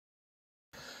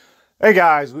Hey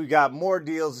guys, we've got more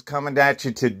deals coming at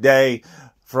you today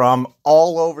from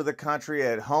all over the country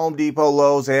at Home Depot,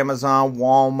 Lowe's, Amazon,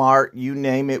 Walmart, you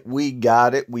name it, we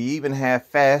got it. We even have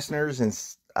fasteners and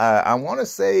I want to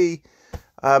say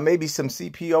maybe some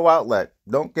CPO outlet.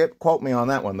 Don't quote me on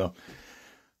that one though.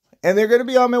 And they're going to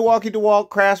be on Milwaukee, dewalt,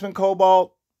 Craftsman,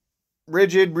 Kobalt,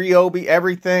 Ridgid, ryobi,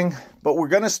 everything. But we're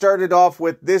going to start it off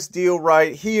with this deal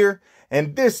right here.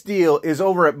 And this deal is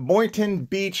over at Boynton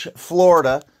Beach,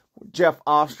 Florida. Jeff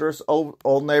Oster's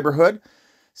old neighborhood.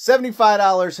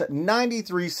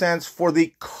 $75.93 for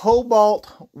the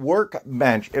Kobalt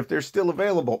workbench. If they're still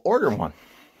available, order one.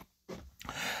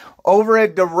 Over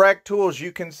at Direct Tools,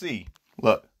 you can see,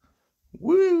 look,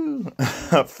 woo,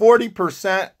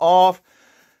 40% off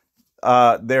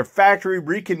their factory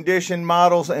reconditioned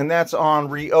models, and that's on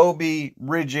ryobi,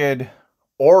 Ridgid,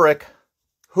 Auric,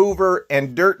 Hoover,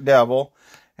 and Dirt Devil,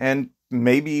 and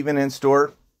maybe even in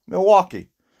store Milwaukee.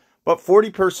 But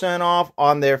 40% off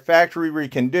on their factory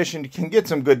reconditioned. You can get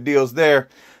some good deals there.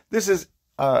 This is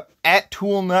at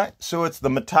Tool Nut, so it's the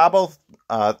metabo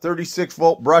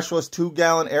 36-volt brushless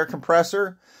 2-gallon air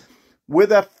compressor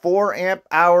with a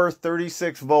 4-amp-hour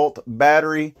 36-volt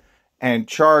battery and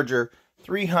charger.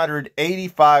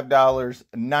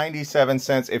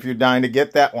 $385.97 if you're dying to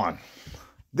get that one.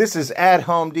 This is at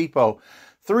Home Depot.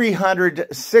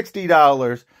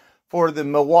 $360 for the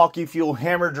Milwaukee Fuel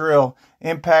hammer drill,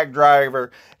 impact driver,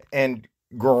 and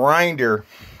grinder.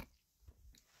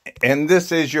 And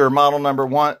this is your model number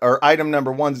one, or item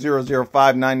number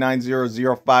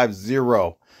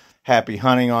 10059900050. Happy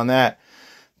hunting on that.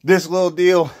 This little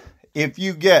deal, if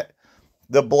you get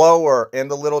the blower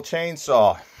and the little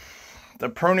chainsaw, the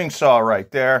pruning saw right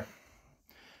there,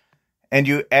 and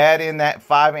you add in that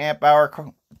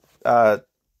 5-amp-hour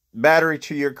battery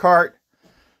to your cart,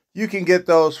 you can get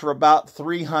those for about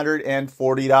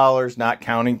 $340, not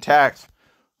counting tax,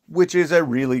 which is a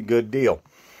really good deal.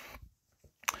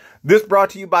 This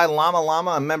brought to you by Llama,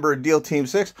 a member of Deal Team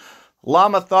 6.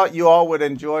 Llama thought you all would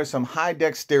enjoy some high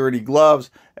dexterity gloves,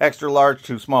 extra large,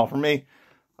 too small for me.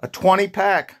 A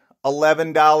 20-pack,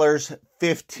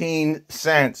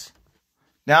 $11.15,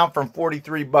 down from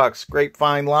 43 bucks. Great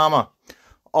find, Llama.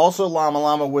 Also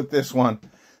Llama with this one.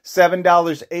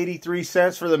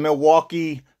 $7.83 for the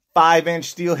Milwaukee 5-inch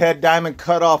steelhead diamond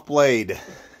cutoff blade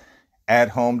at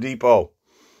Home Depot.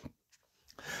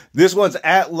 This one's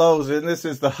at Lowe's, and this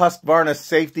is the Husqvarna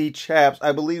safety chaps.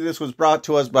 I believe this was brought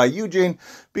to us by Eugene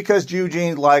because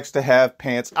Eugene likes to have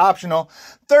pants optional.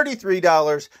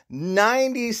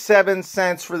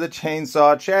 $33.97 for the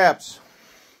chainsaw chaps.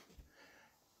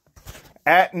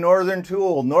 At Northern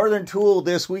Tool. Northern Tool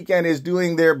this weekend is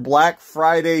doing their Black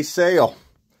Friday sale.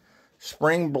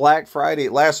 Spring Black Friday.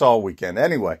 It lasts all weekend.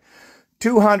 Anyway,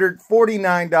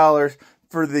 $249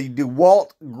 for the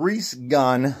DeWalt grease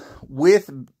gun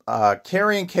with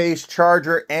carrying case,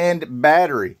 charger, and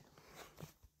battery.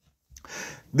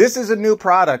 This is a new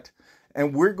product,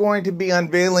 and we're going to be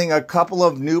unveiling a couple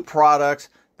of new products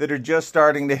that are just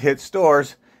starting to hit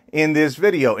stores in this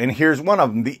video. And here's one of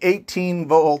them, the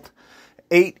 18-volt,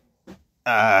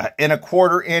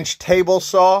 8.25-inch table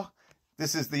saw.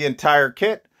 This is the entire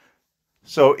kit.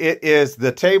 So it is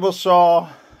the table saw,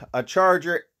 a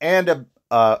charger, and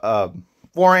a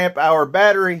 4-amp-hour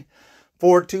battery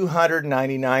for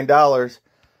 $299.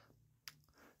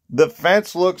 The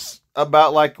fence looks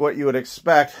about like what you would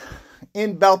expect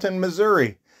in Belton,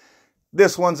 Missouri.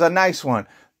 This one's a nice one.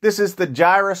 This is the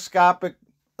gyroscopic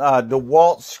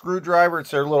DeWalt screwdriver.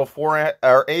 It's their little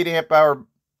 8-amp-hour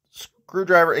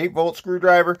screwdriver, 8-volt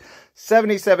screwdriver.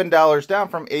 $77, down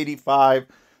from $85.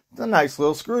 It's a nice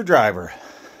little screwdriver.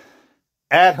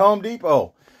 At Home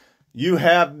Depot, you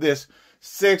have this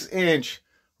 6-inch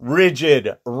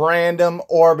Ridgid random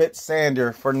orbit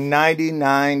sander for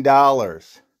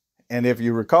 $99. And if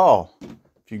you recall,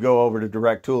 if you go over to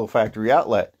Direct Tool Factory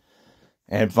Outlet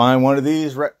and find one of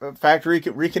these factory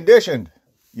reconditioned,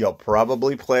 you'll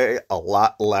probably pay a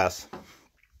lot less.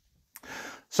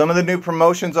 Some of the new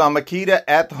promotions on Makita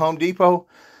at the Home Depot.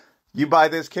 You buy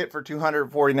this kit for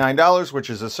 $249, which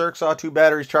is a circ saw, 2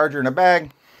 batteries, charger, and a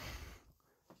bag.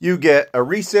 You get a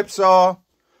recip saw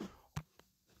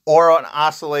or an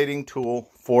oscillating tool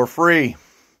for free.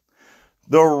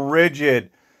 The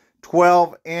Ridgid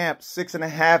 12-amp,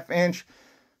 6.5-inch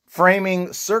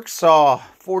framing circ saw,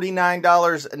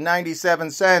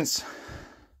 $49.97.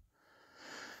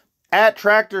 At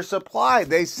Tractor Supply,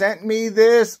 they sent me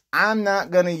this. I'm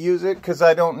not going to use it because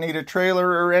I don't need a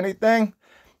trailer or anything.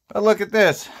 But look at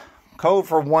this. Code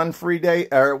for one free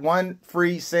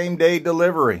same-day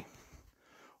delivery.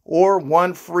 Or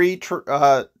one free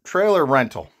trailer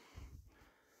rental.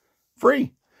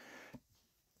 Free.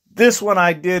 This one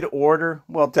I did order.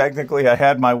 Well, technically I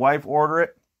had my wife order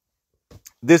it.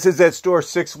 This is at store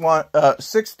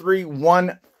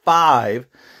 6315.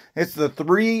 It's the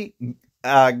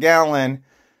 3-gallon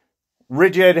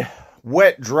Ridgid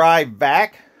wet dry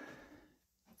vac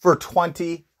for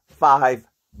 $25.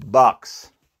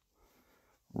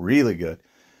 Really good.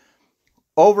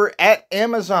 Over at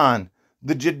Amazon,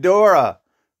 the Jadora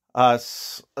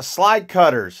slide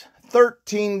cutters,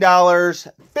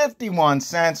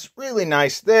 $13.51. Really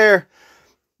nice there.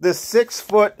 The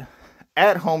 6-foot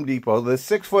at Home Depot, the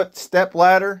 6-foot step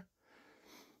ladder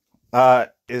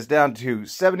is down to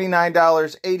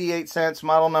 $79.88.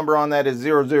 Model number on that is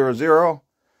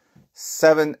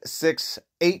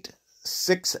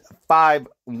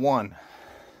 000768651.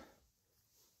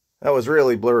 That was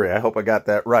really blurry. I hope I got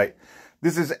that right.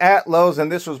 This is at Lowe's,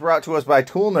 and this was brought to us by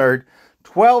Tool Nerd.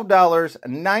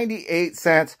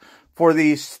 $12.98 for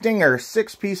the Stinger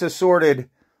 6-piece assorted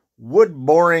wood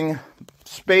boring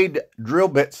spade drill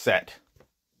bit set.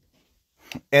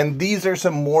 And these are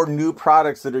some more new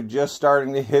products that are just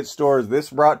starting to hit stores. This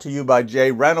brought to you by Jay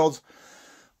Reynolds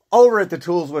over at the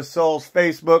Tools with SoAlz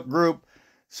Facebook group.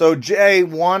 So Jay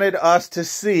wanted us to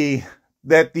see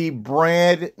that the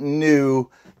brand new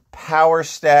Power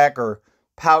Stack or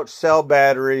pouch cell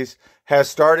batteries has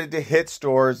started to hit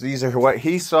stores. These are what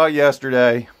he saw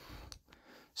yesterday.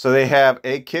 So they have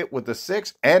a kit with a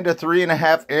 6 and a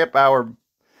 3.5 amp hour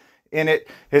in it.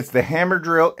 It's the hammer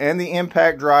drill and the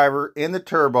impact driver in the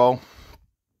turbo.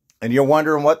 And you're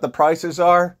wondering what the prices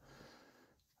are?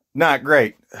 Not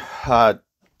great.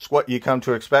 It's what you come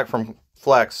to expect from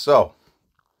Flex. So,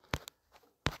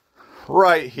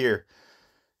 right here,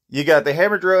 you got the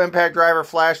hammer drill, impact driver,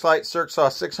 flashlight, circ saw,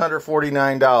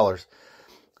 $649.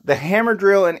 The hammer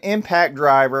drill and impact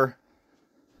driver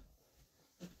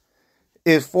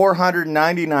is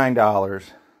 $499.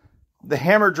 The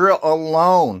hammer drill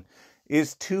alone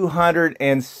is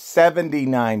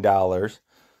 $279,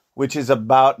 which is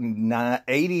about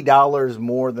 $80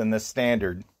 more than the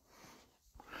standard.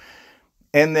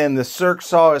 And then the circ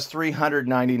saw is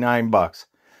 $399.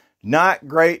 Not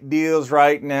great deals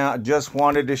right now. Just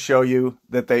wanted to show you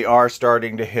that they are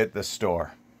starting to hit the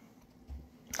store.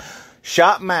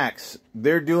 Shop Max,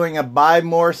 they're doing a buy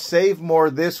more, save more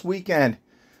this weekend.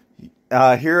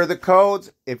 Here are the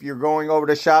codes. If you're going over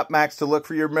to Shop Max to look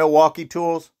for your Milwaukee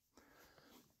tools,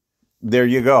 there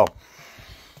you go.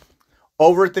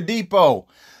 Over at the Depot,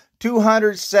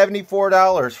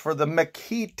 $274 for the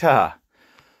Makita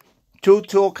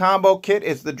 2-tool combo kit.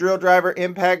 It's the drill driver,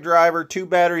 impact driver, 2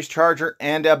 batteries, charger,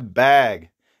 and a bag,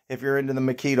 if you're into the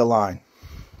Makita line.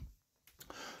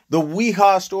 The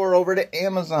Weehaw store over to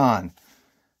Amazon.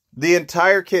 The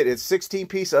entire kit, it's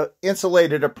 16-piece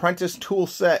insulated apprentice tool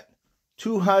set.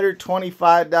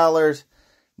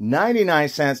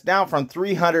 $225.99, down from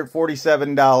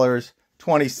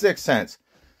 $347.26.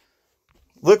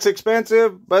 Looks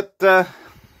expensive, but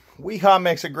Weehaw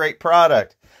makes a great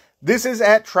product. This is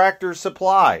at Tractor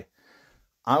Supply.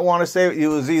 I want to say it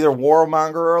was either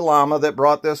Warmonger or Llama that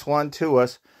brought this one to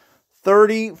us.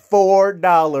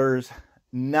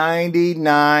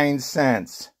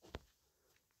 $34.99.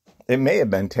 It may have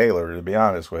been Taylor, to be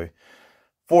honest with you,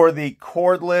 for the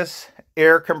cordless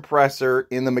air compressor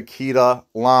in the Makita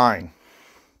line.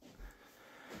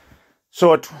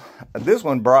 So this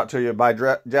one brought to you by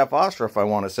Jeff Ostroff, I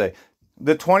want to say.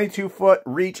 The 22-foot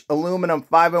reach aluminum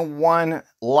 5-in-1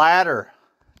 ladder,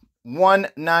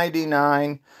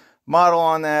 $199. Model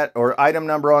on that, or item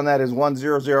number on that is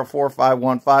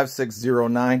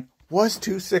 10045155609. Was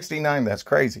 $269. That's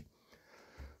crazy.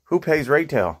 Who pays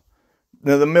retail?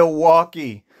 Now, the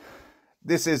Milwaukee.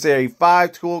 This is a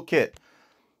 5-tool kit.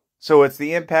 So it's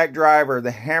the impact driver, the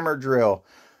hammer drill,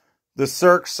 the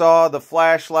circ saw, the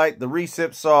flashlight, the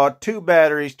recip saw, 2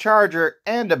 batteries, charger,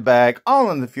 and a bag, all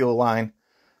in the fuel line.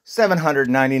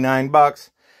 $799.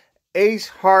 Ace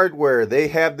Hardware, they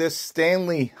have this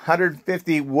Stanley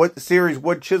 150 wood series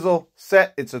wood chisel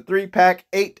set. It's a 3-pack,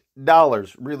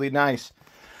 $8. Really nice.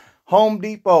 Home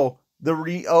Depot, the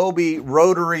Ryobi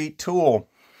rotary tool.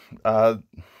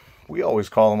 We always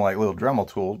call them like little Dremel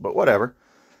tools, but whatever.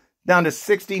 Down to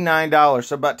 $69,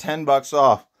 so about $10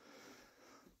 off.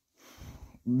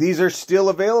 These are still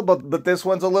available, but this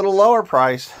one's a little lower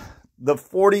price. The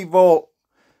 40-volt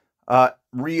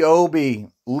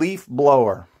Ryobi leaf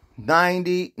blower,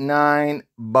 $99.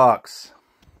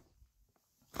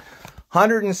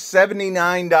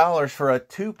 $179 for a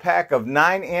 2-pack of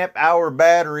 9-amp hour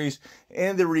batteries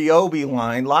in the Ryobi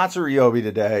line. Lots of Ryobi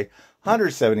today.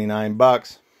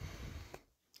 $179.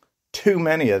 Too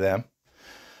many of them.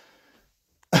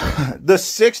 The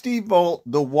 60-volt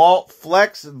dewalt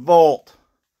Flex Volt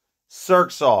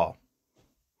circ saw.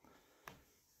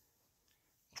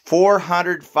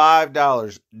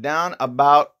 $405, down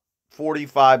about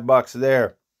 45 bucks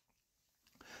there.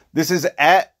 This is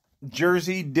at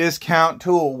Jersey Discount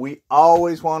Tool. We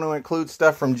always want to include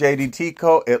stuff from JDT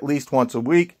Co. at least once a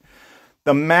week.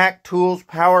 The Mac Tools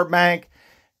Power Bank,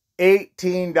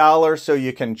 $18, so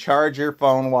you can charge your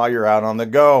phone while you're out on the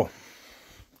go.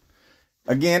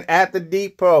 Again, at the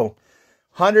depot,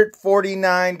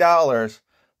 $149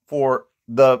 for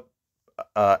the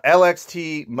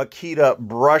LXT Makita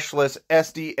brushless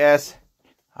SDS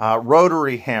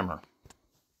rotary hammer.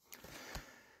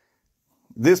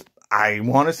 This, I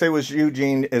want to say, was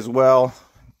Eugene as well,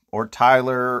 or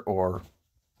Tyler, or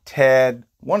Ted,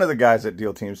 one of the guys at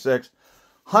Deal Team 6.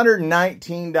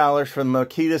 $119 for the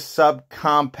Makita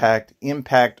Subcompact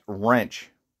Impact Wrench.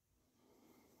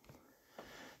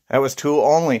 That was tool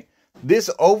only. This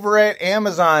over at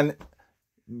Amazon,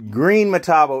 green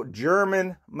metabo,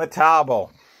 German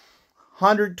metabo,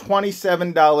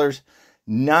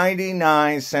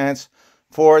 $127.99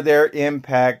 for their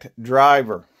impact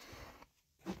driver.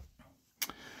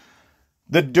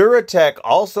 The Duratech,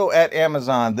 also at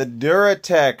Amazon, the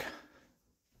Duratech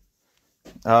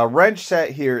wrench set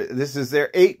here. This is their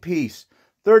 8-piece,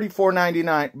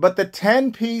 $34.99. But the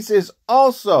 10-piece is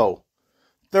also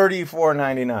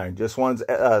 $34.99. Just one's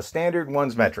standard,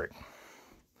 one's metric.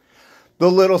 The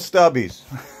little stubbies,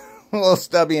 little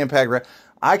stubby impact wrench.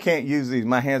 I can't use these.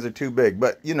 My hands are too big,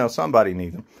 but you know, somebody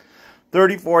needs them.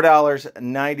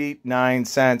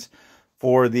 $34.99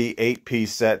 for the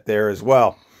 8-piece set there as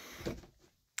well.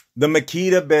 The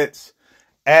Makita bits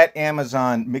at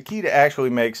Amazon. Makita actually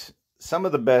makes some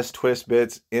of the best twist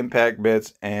bits, impact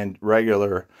bits, and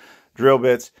regular drill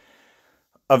bits.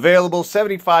 Available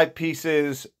 75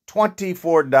 pieces,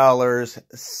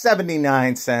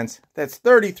 $24.79. That's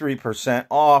 33%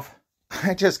 off.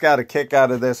 I just got a kick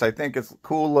out of this. I think it's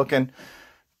cool looking.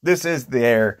 This is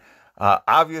their,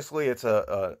 obviously it's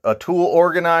a tool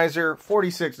organizer,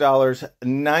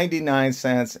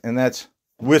 $46.99, and that's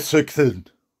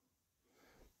Wixed.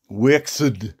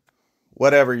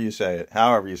 Whatever you say it,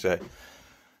 however you say it.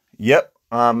 Yep,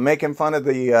 making fun of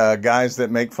the guys that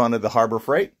make fun of the Harbor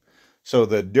Freight. So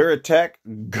the Duratech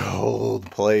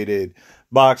gold-plated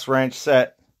box wrench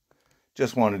set.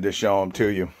 Just wanted to show them to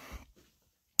you.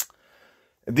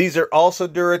 These are also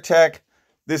Duratech.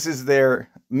 This is their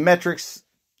metrics,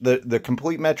 the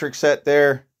complete metric set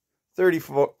there.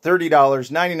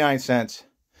 $30.99.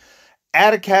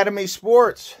 At Academy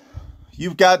Sports,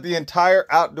 you've got the entire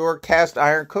outdoor cast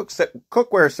iron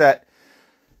cookware set.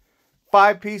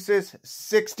 5 pieces,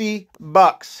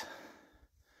 $60.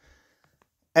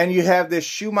 And you have this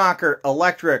Schumacher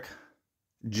electric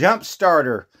jump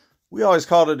starter. We always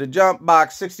called it a jump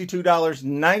box,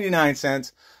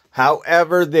 $62.99.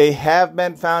 However, they have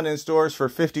been found in stores for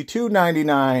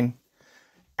 $52.99.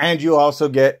 And you also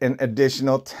get an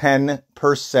additional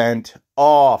 10%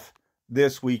 off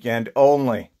this weekend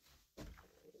only.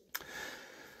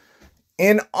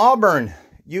 In Auburn,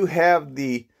 you have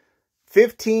the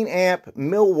 15 amp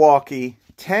Milwaukee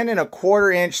 10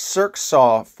 1/4 inch circ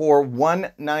saw for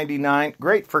 $199.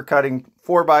 Great for cutting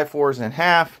 4x4s in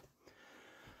half.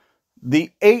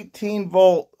 The 18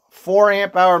 volt 4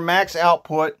 amp hour max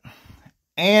output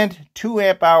and 2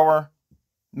 amp hour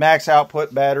max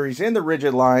output batteries in the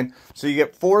Ridgid line. So you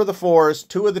get 4 of the 4s,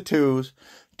 2 of the 2s,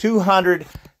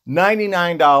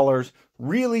 $299.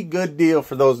 Really good deal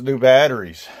for those new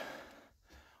batteries.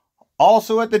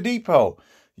 Also at the depot,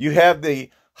 you have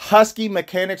the Husky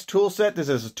Mechanics tool set. This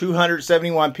is a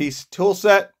 271 piece tool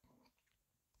set.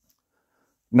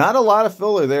 Not a lot of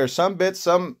filler there. Some bits,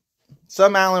 some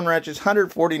Allen wrenches,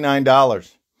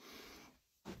 $149.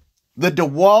 The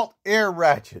DeWalt air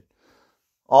ratchet.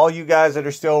 All you guys that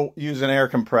are still using air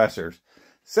compressors,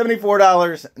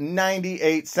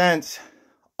 $74.98.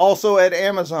 Also at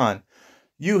Amazon,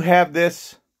 you have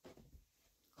this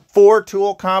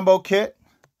 4-tool combo kit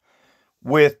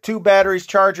with 2 batteries,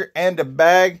 charger, and a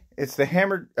bag. It's the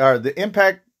hammer, or the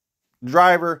impact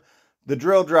driver, the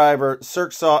drill driver,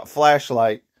 circ saw,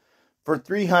 flashlight for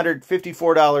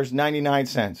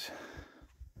 $354.99.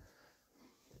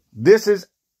 This is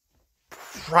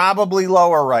probably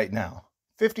lower right now.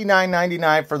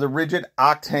 $59.99 for the Ridgid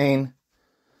Octane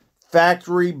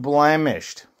factory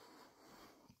blemished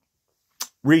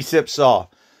recip saw.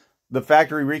 The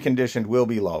factory reconditioned will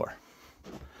be lower.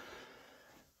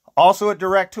 Also at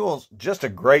Direct Tools, just a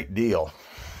great deal.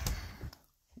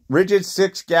 Ridgid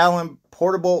 6-gallon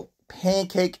portable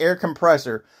pancake air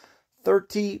compressor,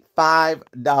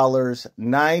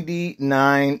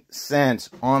 $35.99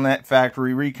 on that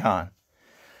factory recon.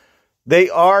 They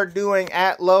are doing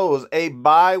at Lowe's a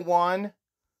buy one,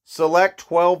 select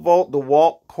 12 volt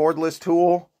DeWalt cordless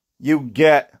tool. You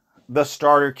get the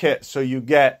starter kit. So you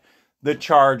get the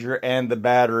charger and the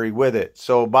battery with it.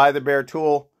 So buy the bare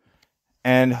tool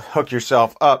and hook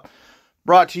yourself up.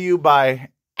 Brought to you by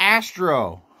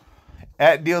Astro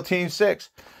at Deal Team 6.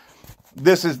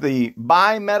 This is the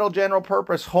bi-metal general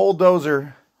purpose hole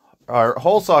dozer or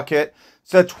hole saw kit.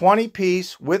 It's a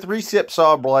 20-piece with recip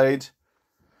saw blades.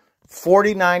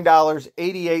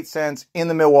 $49.88 in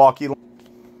the Milwaukee.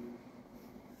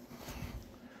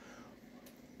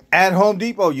 At Home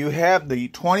Depot, you have the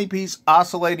 20-piece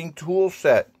oscillating tool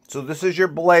set. So this is your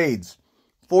blades.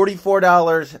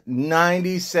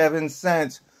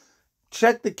 $44.97.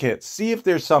 Check the kit. See if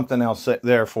there's something else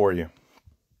there for you.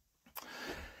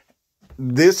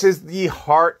 This is the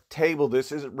Heart table.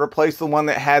 This is replaced the one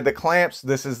that had the clamps.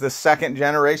 This is the second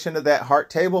generation of that Heart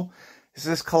table. This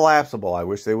is collapsible. I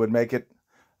wish they would make it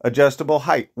adjustable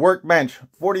height. Workbench,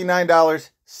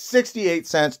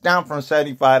 $49.68, down from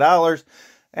 $75.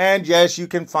 And yes, you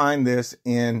can find this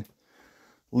in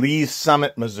Lee's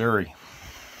Summit, Missouri.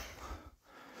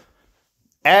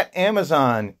 At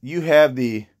Amazon, you have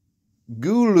the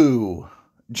Gulu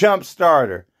Jump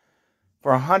Starter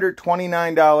for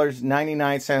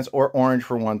 $129.99 or orange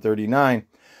for $139.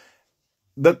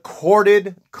 The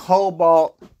corded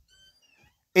Kobalt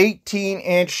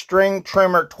 18-inch string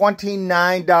trimmer,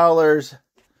 $29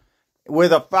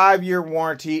 with a 5-year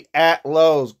warranty at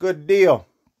Lowe's. Good deal.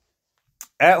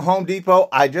 At Home Depot,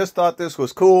 I just thought this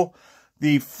was cool.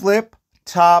 The flip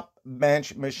top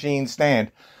bench machine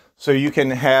stand. So you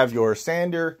can have your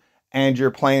sander and your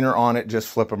planer on it. Just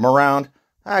flip them around.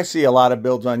 I see a lot of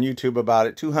builds on YouTube about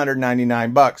it.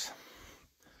 $299.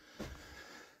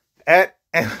 At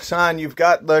Amazon, you've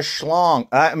got the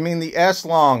the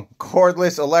S-Long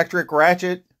cordless electric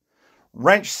ratchet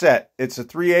wrench set. It's a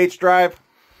 3/8 drive,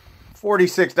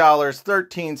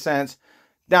 $46.13,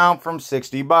 down from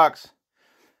 $60.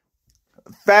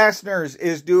 Fasteners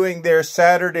is doing their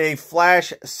Saturday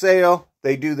flash sale.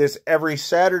 They do this every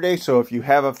Saturday, so if you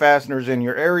have a fasteners in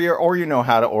your area or you know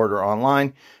how to order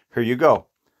online, here you go.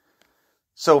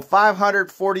 So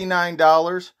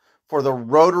 $549 for the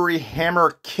rotary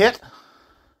hammer kit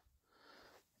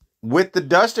with the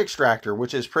dust extractor,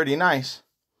 which is pretty nice.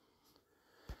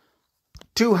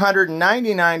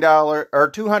 $299 or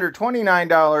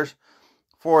 $229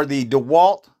 for the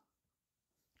DeWalt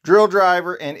drill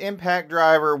driver and impact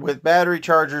driver with battery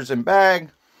chargers and bag.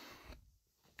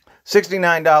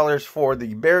 $69 for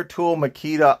the Bare Tool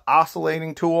Makita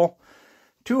oscillating tool.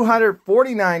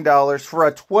 $249 for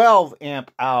a 12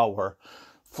 amp hour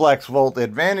Flex Volt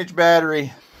Advantage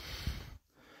battery.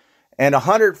 And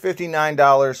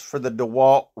 $159 for the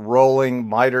DeWalt rolling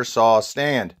miter saw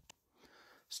stand.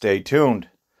 Stay tuned,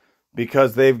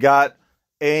 because they've got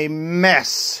a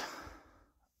mess,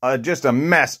 just a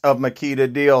mess of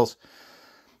Makita deals.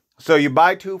 So you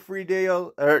buy 2 free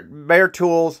deals, or bare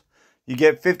tools, you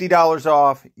get $50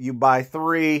 off. You buy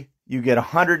 3, you get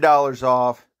 $100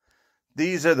 off.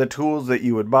 These are the tools that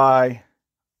you would buy.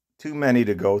 Too many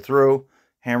to go through.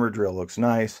 Hammer drill looks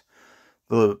nice.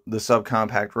 The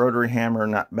subcompact rotary hammer,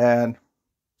 not bad.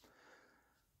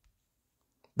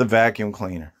 The vacuum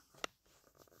cleaner.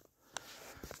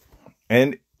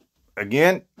 And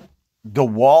again,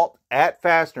 DeWalt at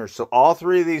fasteners. So all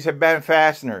 3 of these have been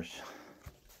fasteners.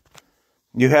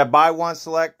 You have buy one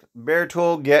select bare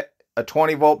tool, get a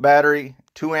 20 volt battery,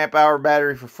 2 amp hour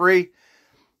battery for free.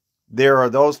 There are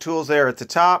those tools there at the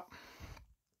top.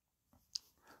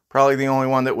 Probably the only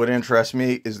one that would interest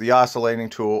me is the oscillating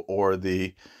tool or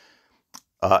the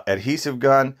adhesive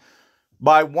gun.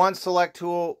 Buy one select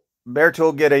tool, bare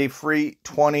tool, get a free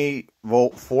 20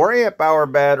 volt 4 amp hour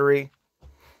battery.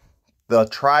 The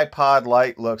tripod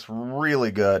light looks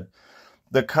really good.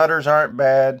 The cutters aren't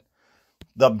bad.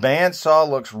 The bandsaw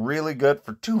looks really good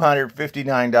for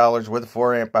 $259 with a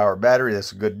 4 amp hour battery.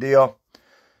 That's a good deal.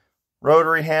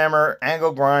 Rotary hammer,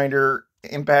 angle grinder,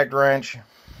 impact wrench,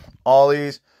 all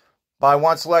these. Buy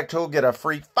one select tool, get a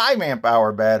free 5 amp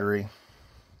hour battery.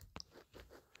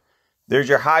 There's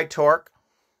your high torque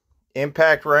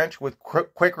impact wrench with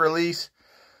quick release,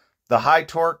 the high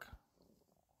torque,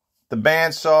 the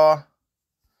bandsaw,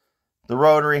 the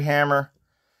rotary hammer.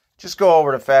 Just go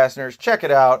over to Fasteners, check it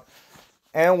out.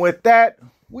 And with that,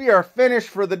 we are finished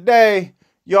for the day.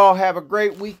 Y'all have a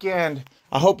great weekend.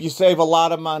 I hope you save a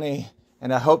lot of money,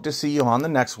 and I hope to see you on the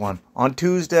next one. On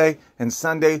Tuesday and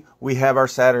Sunday, we have our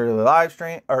Saturday live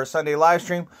stream, or Sunday live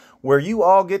stream, where you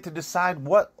all get to decide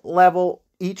what level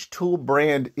each tool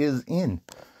brand is in.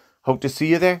 Hope to see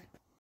you there.